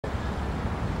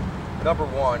number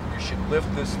one, you should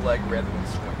lift this leg rather than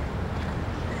swing.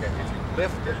 Okay, if you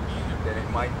lift it, then it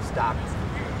might stop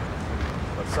you.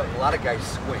 But a lot of guys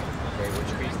swing, okay,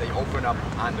 which means they open up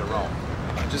on their own.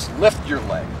 Just lift your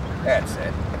leg. That's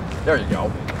it. There you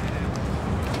go.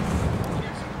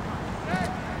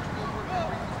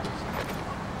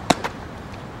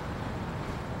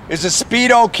 Is the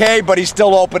speed okay, but he's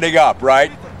still opening up, right?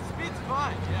 Speed's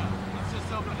fine, yeah. It's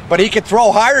just opening. But he could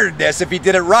throw higher than this if he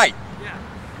did it right. Yeah.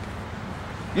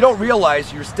 You don't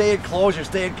realize you're staying close, you're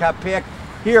staying compact.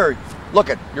 Here, look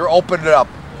at, you're opening it up.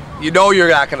 You know you're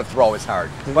not going to throw as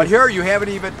hard. But here you haven't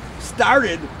even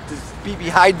started to be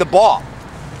behind the ball.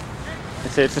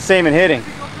 It's the same in hitting.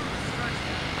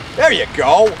 There you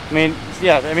go. I mean,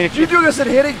 yeah, I mean, if you do this in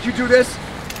hitting, do you do this?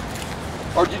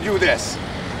 Or do you do this?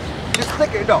 Just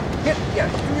think it, no, hit, yeah,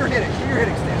 do your hitting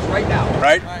stance right now.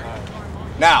 Right?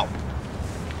 Now,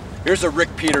 here's a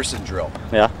Rick Peterson drill.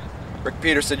 Yeah. Rick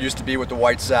Peterson used to be with the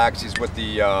White Sox, he's with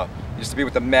the, used to be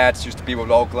with the Mets, used to be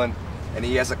with Oakland, and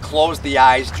he has a close the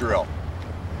eyes drill.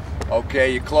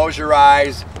 Okay, you close your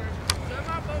eyes,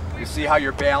 you see how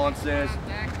your balance is,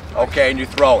 okay, and you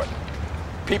throw it.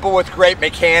 People with great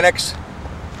mechanics,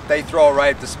 they throw it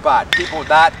right at the spot. People with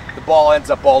that, the ball ends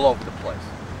up all over the place,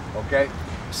 okay?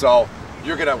 So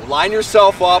you're gonna line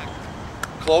yourself up,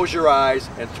 close your eyes,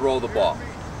 and throw the ball.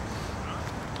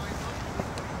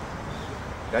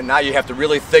 And now you have to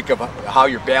really think of how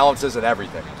your balance is and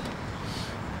everything.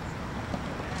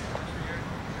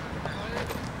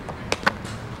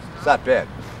 It's not bad,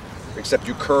 except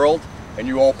you curled and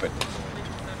you opened.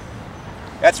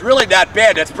 That's really not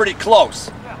bad, that's pretty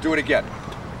close. Do it again.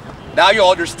 Now you'll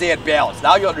understand balance.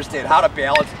 Now you'll understand how to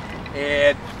balance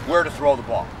and where to throw the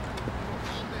ball.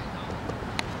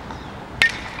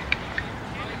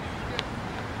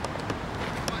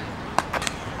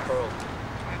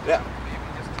 Yeah.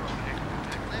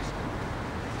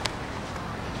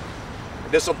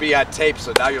 This will be on tape,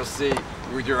 so now you'll see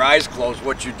with your eyes closed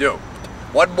what you do.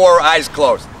 One more, eyes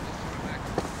closed.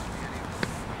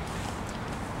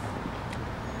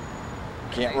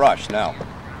 Can't rush now.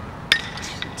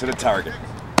 To the target.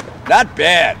 Not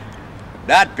bad.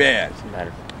 Not bad. doesn't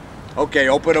matter. Okay,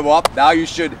 open them up. Now you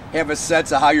should have a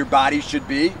sense of how your body should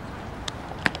be.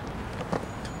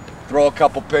 Throw a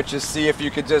couple pitches, see if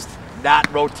you can just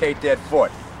not rotate that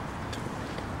foot.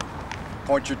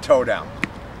 Point your toe down.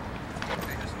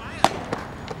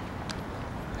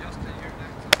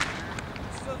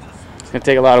 It's gonna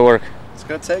take a lot of work. It's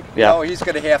gonna take? Yeah. No, he's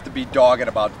gonna have to be dogged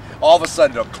about, all of a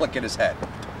sudden it'll click in his head.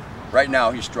 Right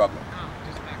now he's struggling.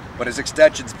 But his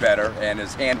extension's better and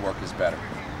his handwork is better.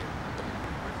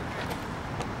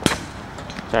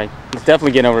 Sorry. He's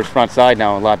definitely getting over his front side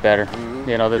now a lot better. Mm-hmm.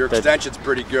 You know, your extension's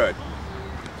pretty good.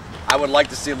 I would like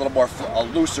to see a little more, a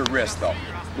looser wrist though.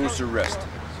 Looser wrist.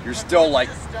 You're still like,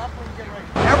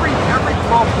 every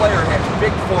pro player has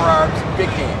big forearms, big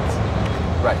hands.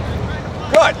 Right.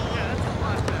 Good.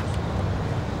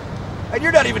 And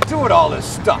you're not even doing all this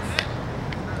stuff.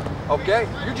 Okay?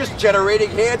 You're just generating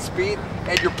hand speed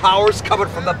and your power's coming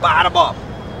from the bottom up.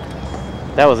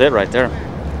 That was it right there.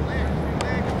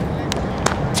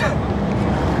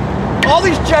 All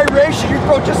these gyrations, you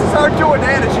throw just as hard doing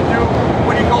that as you do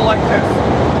when you go like this.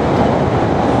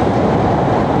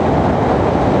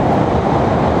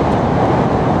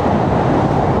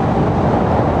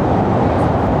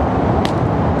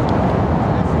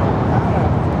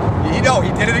 You know,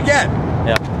 he did it again.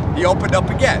 Yeah. He opened up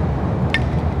again.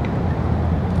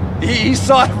 He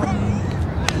saw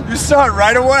it. You saw it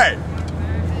right away.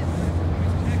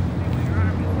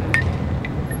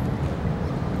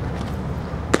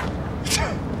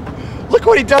 Look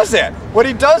what he does that. When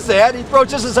he does that, he throws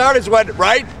just as hard as when,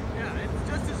 right? Yeah, it's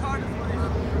just as hard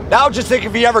as Now just think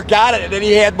if he ever got it and then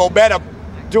he had momentum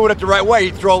doing it the right way,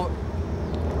 he'd throw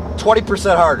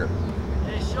 20% harder.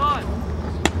 Hey, Sean.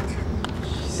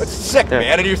 It's sick,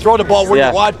 man. And you throw the ball where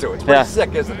you want to. It's pretty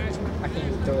sick, isn't it? I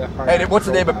can throw that hard. And what's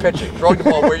the name of pitching? Throwing the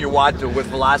ball where you want to with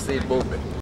velocity and movement.